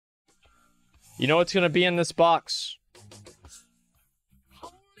You know what's gonna be in this box?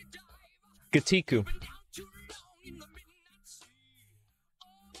 Gatiku.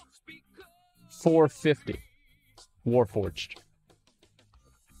 450. Warforged.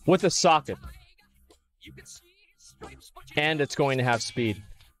 With a socket. And it's going to have speed.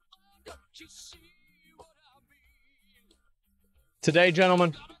 Today,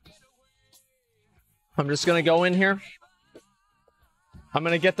 gentlemen, I'm just going to go in here. I'm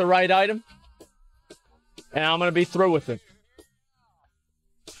going to get the right item. And I'm going to be through with it.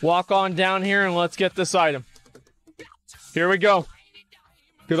 Walk on down here and let's get this item. Here we go.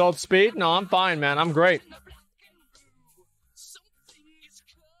 Good old speed? No, I'm fine, man. I'm great.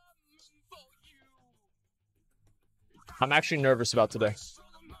 I'm actually nervous about today.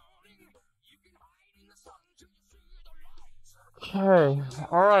 Okay.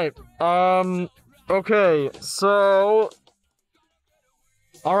 Alright. Okay. So...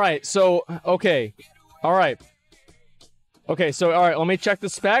 Alright. So... Okay. Alright. Okay, so, alright. Let me check the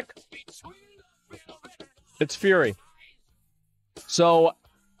spec. It's Fury. So...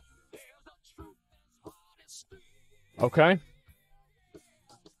 Okay.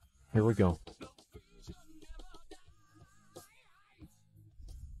 Here we go.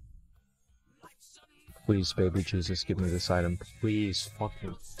 Please, baby Jesus, give me this item. Please,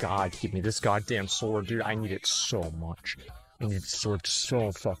 fucking God, give me this goddamn sword, dude. I need it so much. I need this sword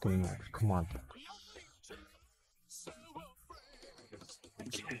so fucking much. Come on.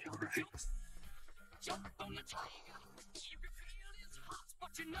 Okay, alright.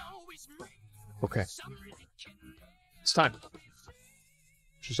 Okay. It's time.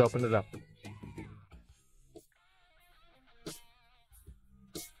 Just open it up. I'm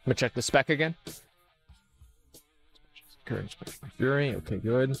gonna check the spec again. Fury, okay,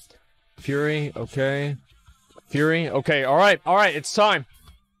 good. Fury, okay. Fury, okay, alright, it's time.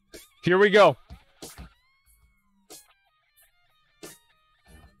 Here we go.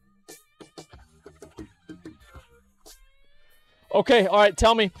 Okay, alright,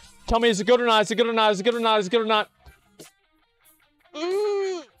 tell me, is it good or not? Is it good or not? Is it good or not? Is it good or not?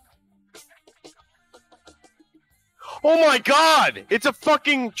 Oh my god! It's a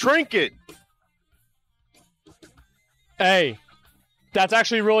fucking trinket! Hey, that's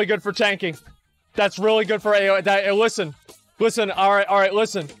actually really good for tanking. That's really good for AoE. Listen, alright,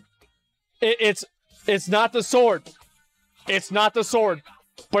 listen. It's not the sword. It's not the sword.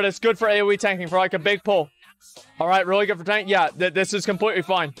 But it's good for AoE tanking, for like a big pull. Alright, really good for tank. Yeah, this is completely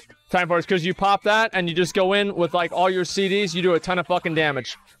fine. Time for it, because you pop that, and you just go in with like all your CDs, you do a ton of fucking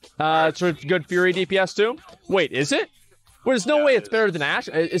damage. It's good Fury DPS too. Wait, is it? Well, there's no way it's better than Ash.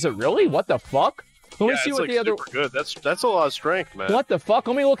 Is it really? What the fuck? Let me see what the other. Super good. That's a lot of strength, man. What the fuck?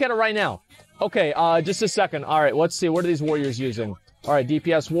 Let me look at it right now. Okay, just a second. All right, let's see. What are these warriors using? All right,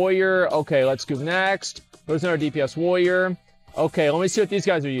 DPS warrior. Okay, let's go next. There's another DPS warrior. Okay, let me see what these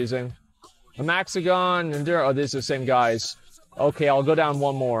guys are using. A Maxagon and oh, these are the same guys. Okay, I'll go down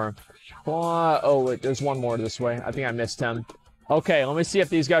one more. Oh, wait, there's one more this way. I think I missed him. Okay, let me see if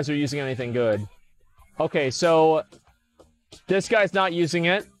these guys are using anything good. Okay, so this guy's not using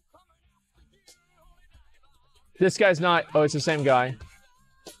it. This guy's not. Oh, it's the same guy.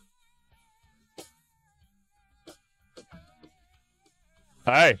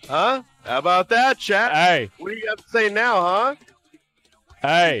 Hey. Huh? How about that, chat? Hey. What do you have to say now, huh?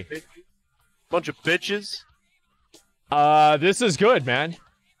 Hey. Bunch of bitches. This is good, man.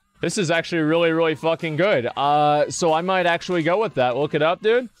 This is actually really, really fucking good. So I might actually go with that. Look it up,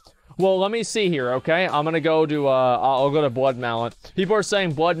 dude. Well, let me see here, okay? I'm gonna go to, I'll go to Blood Mallet. People are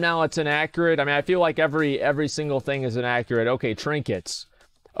saying Blood Mallet's inaccurate. I mean, I feel like every single thing is inaccurate. Okay, trinkets.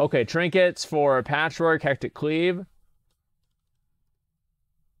 Okay, trinkets for Patchwork, Hectic Cleave.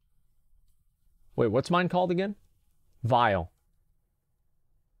 Wait, what's mine called again? Vial.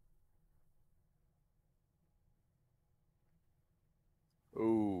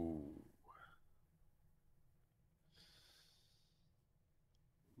 Ooh.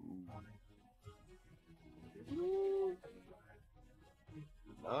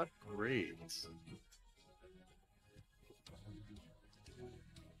 Not great.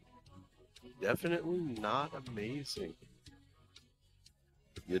 Definitely not amazing.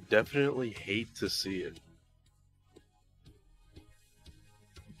 You definitely hate to see it.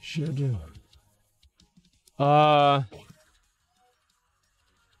 Sure do.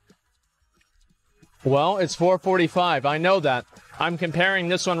 Well, it's 445. I know that. I'm comparing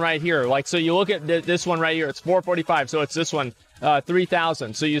this one right here. Like, so you look at this one right here. It's 445. So it's this one,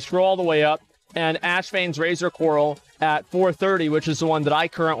 3000. So you scroll all the way up, and Ashvane's Razor Coral at 430, which is the one that I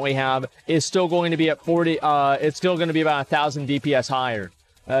currently have, is still going to be at 40. It's still going to be about 1,000 DPS higher.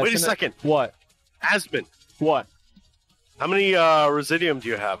 Wait a second. What? Asmon, What? how many Residium do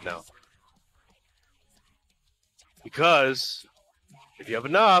you have now? Because if you have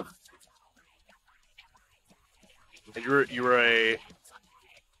enough, and you're a,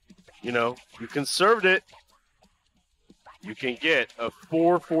 you know, you conserved it, you can get a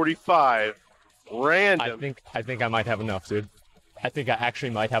 445 random. I think I might have enough, dude. I think I actually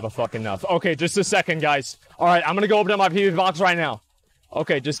might have a fucking enough. Okay, just a second, guys. All right, I'm gonna go open up my PvP box right now.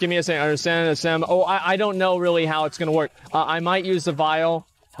 Okay, just give me a second. Understand, Sam. Oh, I don't know really how it's gonna work. I might use the vial.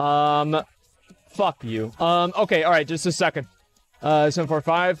 Fuck you. Okay, all right, just a second.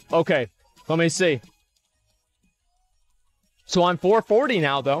 745. Okay, let me see. So I'm 440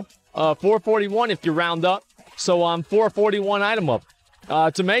 now, though. 441 if you round up. So I'm 441 item up.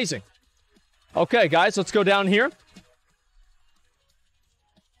 It's amazing. Okay, guys, let's go down here.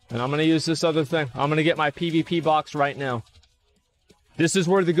 And I'm going to use this other thing. I'm going to get my PvP box right now. This is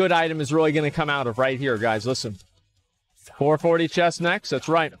where the good item is really going to come out of, right here, guys. Listen. 440 chest next. That's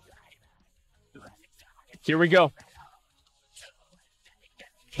right. Here we go.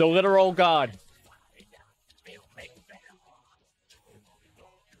 The literal god.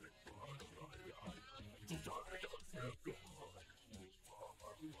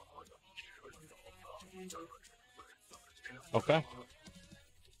 Okay.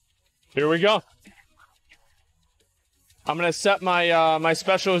 Here we go. I'm gonna set my my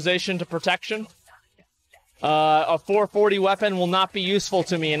specialization to protection. A 440 weapon will not be useful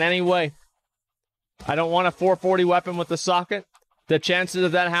to me in any way. I don't want a 440 weapon with the socket. The chances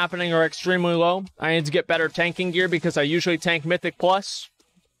of that happening are extremely low. I need to get better tanking gear because I usually tank Mythic Plus.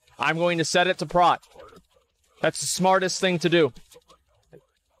 I'm going to set it to prot. That's the smartest thing to do.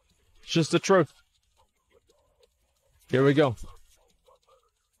 It's just the truth. Here we go.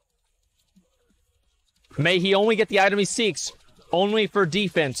 May he only get the item he seeks. Only for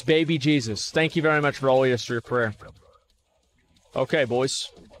defense, baby Jesus. Thank you very much for all your prayer. Okay, boys.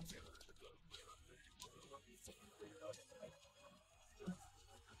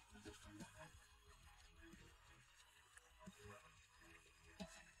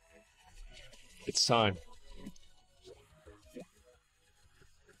 It's time.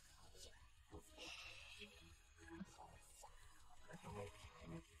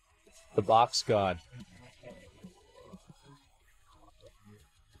 The box god.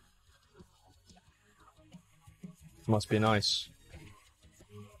 Must be nice.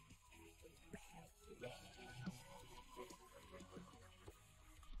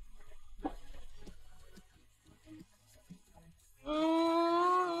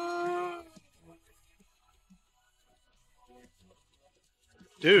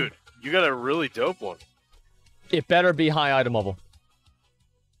 Dude, you got a really dope one. It better be high item level.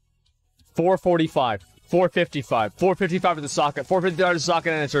 445, 455, 455 to the socket, 455 to the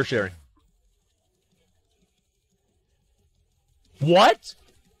socket, and a tertiary. What?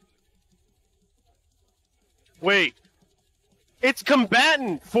 Wait. It's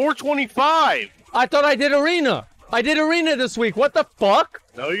combatant 425. I thought I did arena. I did arena this week. What the fuck?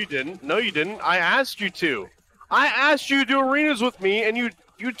 No, you didn't. No, you didn't. I asked you to. I asked you to do arenas with me, and you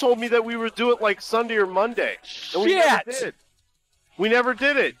told me that we would do it like Sunday or Monday. And we never did. We never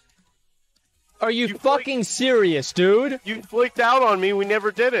did it. Are you fucking serious, dude? You flaked out on me. We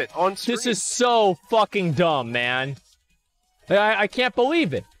never did it on stream. This is so fucking dumb, man. I can't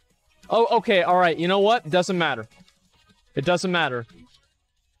believe it. Oh, okay, alright, you know what? Doesn't matter. It doesn't matter.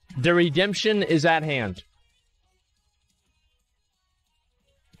 The redemption is at hand.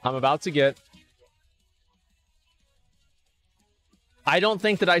 I'm about to get... I don't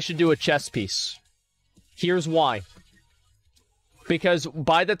think that I should do a chess piece. Here's why. Because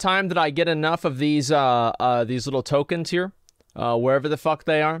by the time that I get enough of these little tokens here, wherever the fuck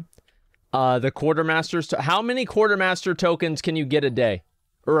they are, the quartermasters... How many quartermaster tokens can you get a day?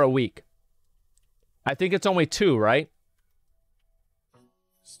 Or a week? I think it's only 2, right?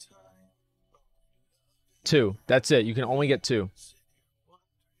 2. That's it. You can only get 2.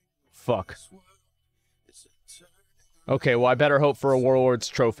 Fuck. Okay, well, I better hope for a Warlord's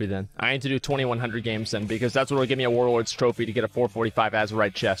Trophy then. I need to do 2100 games then, because that's what will give me a Warlord's Trophy to get a 445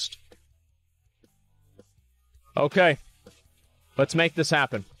 Azerite chest. Okay. Let's make this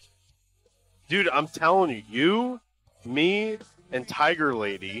happen. Dude, I'm telling you, me, and Tiger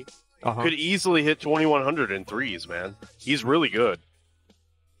Lady could easily hit 2100 in threes, man. He's really good.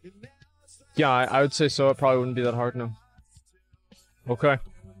 Yeah, I would say so. It probably wouldn't be that hard, no. Okay.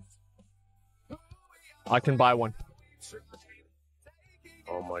 I can buy one.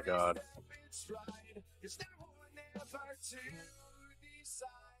 Oh my god.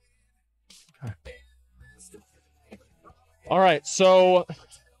 Okay. Alright, so...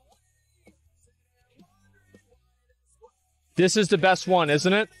 This is the best one,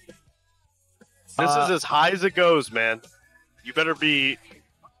 isn't it? This is as high as it goes, man. You better be...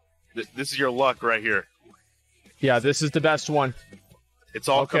 This is your luck right here. Yeah, this is the best one. It's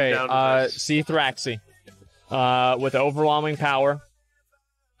all come down to this. C-Thraxy. With overwhelming power.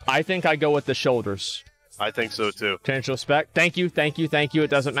 I think I go with the shoulders. I think so, too. Potential spec. Thank you, thank you, thank you.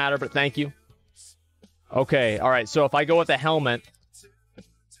 It doesn't matter, but thank you. Okay, alright, so if I go with the helmet...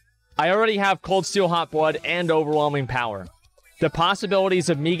 I already have Cold Steel Hot Blood and overwhelming power. The possibilities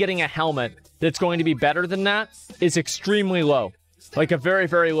of me getting a helmet that's going to be better than that is extremely low. Like a very,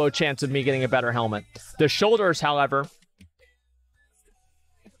 very low chance of me getting a better helmet. The shoulders, however,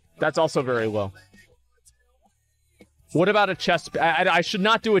 that's also very low. What about a chest? I should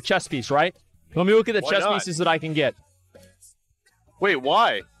not do a chest piece, right? Let me look at the chest pieces that I can get. Wait,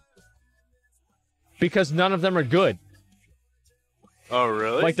 why? Because none of them are good. Oh,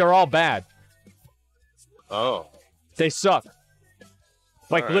 really? Like, they're all bad. Oh. They suck.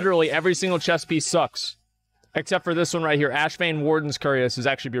 Like, literally, every single chest piece sucks. Except for this one right here. Ashbane Warden's Curious is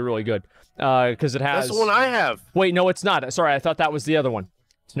actually be really good. Because it has... That's the one I have. Wait, no, it's not. Sorry, I thought that was the other one.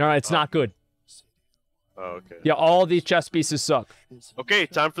 No, it's not good. Oh, okay. Yeah, all these chest pieces suck. Okay,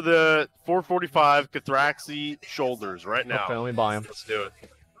 time for the 445 Cathraxy shoulders right now. Okay, let me buy them. Let's do it.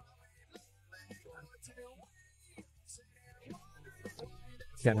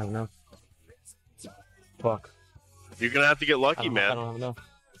 Can't have enough. Fuck. You're gonna have to get lucky, man. I don't have enough.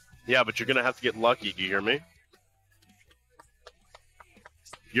 Yeah, but you're gonna have to get lucky. Do you hear me?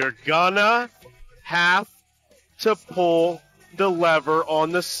 You're gonna have to pull the lever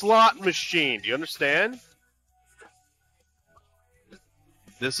on the slot machine. Do you understand?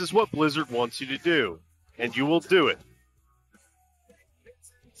 This is what Blizzard wants you to do, and you will do it.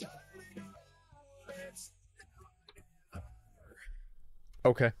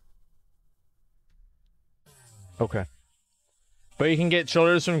 Okay. Okay. But you can get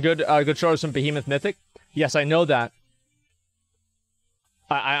shoulders from good shoulders from Behemoth Mythic. Yes, I know that.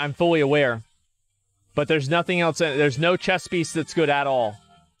 I'm fully aware. But there's nothing else. There's no chest piece that's good at all.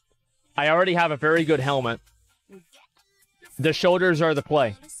 I already have a very good helmet. The shoulders are the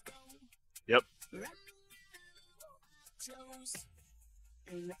play. Yep.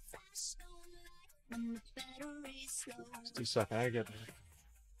 Just a second, I get it.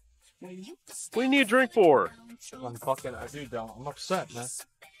 What do you need a drink for? I'm fucking, I do don't. I'm upset, man.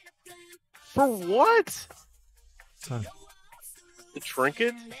 For what? Huh. The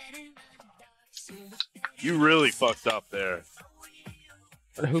trinket? You really fucked up there.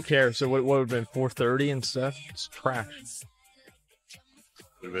 Who cares? So what would have been 430 and stuff? It's trash.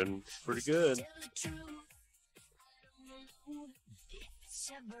 Would have been pretty good.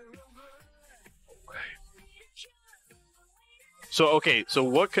 So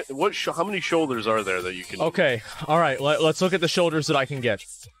how many shoulders are there that you can... Okay, alright, let's look at the shoulders that I can get.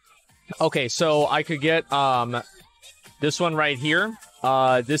 Okay, so I could get, this one right here.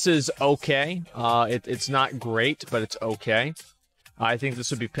 This is okay. It's not great, but it's okay. I think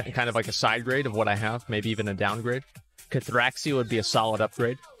this would be kind of like a side grade of what I have, maybe even a downgrade. Cathraxy would be a solid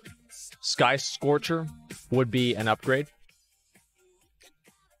upgrade. Sky Scorcher would be an upgrade.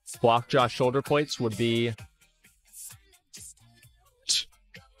 Blockjaw shoulder plates would be...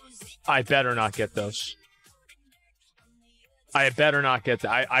 I better not get those. I better not get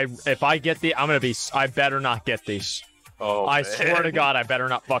that. If I get the, I'm gonna be. I better not get these. Oh, I man. swear to God, I better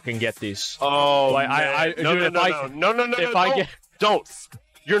not fucking get these. Oh, like, no,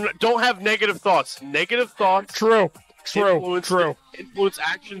 don't have negative thoughts. Negative thoughts. True. Influence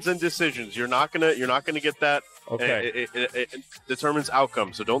actions and decisions. You're not gonna get that. Okay. It determines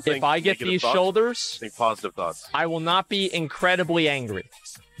outcome. So don't think. If I get these shoulders, think positive thoughts. I will not be incredibly angry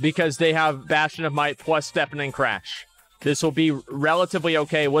because they have Bastion of Might plus Steppin' and Crash. This will be relatively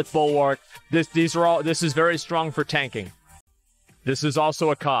okay with Bulwark. This is very strong for tanking. This is also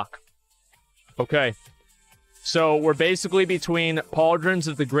a cock. Okay. So we're basically between Pauldrons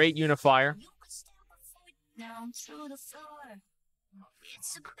of the Great Unifier.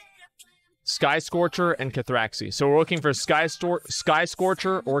 Sky Scorcher and Cathraxy. So we're looking for Sky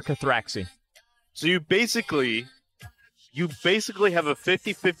Scorcher or Cathraxy. So you basically have a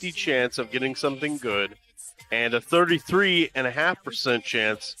 50-50 chance of getting something good and a 33.5%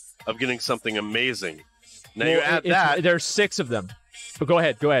 chance of getting something amazing. Now you add that. There's 6 of them. But go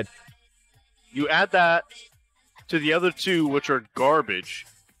ahead. You add that to the other 2, which are garbage.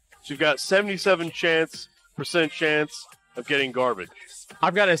 So you've got 77% chance of getting garbage.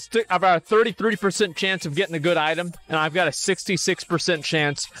 I've got a 33% chance of getting a good item, and I've got a 66%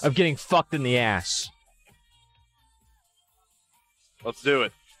 chance of getting fucked in the ass. Let's do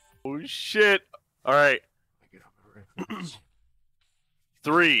it. Oh shit! All right.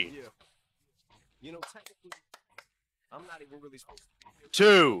 3, You know, technically, I'm not even really supposed to.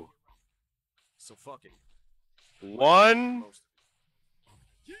 2, So fuck it. 1.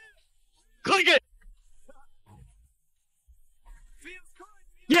 Click it!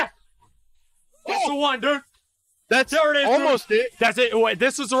 Yeah! That's the one, dude! That's There it is, almost dude. it. That's it. Wait,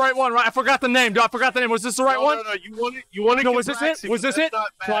 this is the right one, right? I forgot the name. I forgot the name. Was this the right one? No, you want to No, get was this it? Braxy, Was but this that's it? not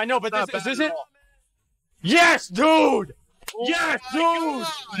bad. No, I know, but That's this not is bad it? at all. Yes, dude! Oh Yes, my dude!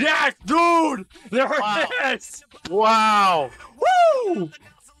 God. Yes, dude! There Wow. it is! Wow. Woo!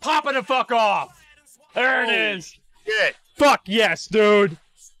 Popping the fuck off! There it Holy is! Shit. Fuck yes, dude!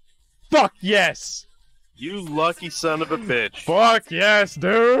 Fuck yes! You lucky son of a bitch. Fuck yes,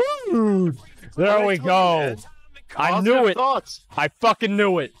 dude! There we go. I knew it. Thoughts. I fucking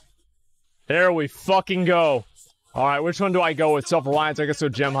knew it. There we fucking go. Alright, which one do I go with? Self-reliance? I guess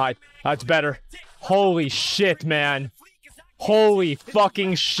with gem hide. That's better. Holy shit, man. Holy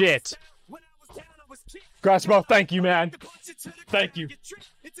fucking shit. Grassmo, thank you, man. Thank you.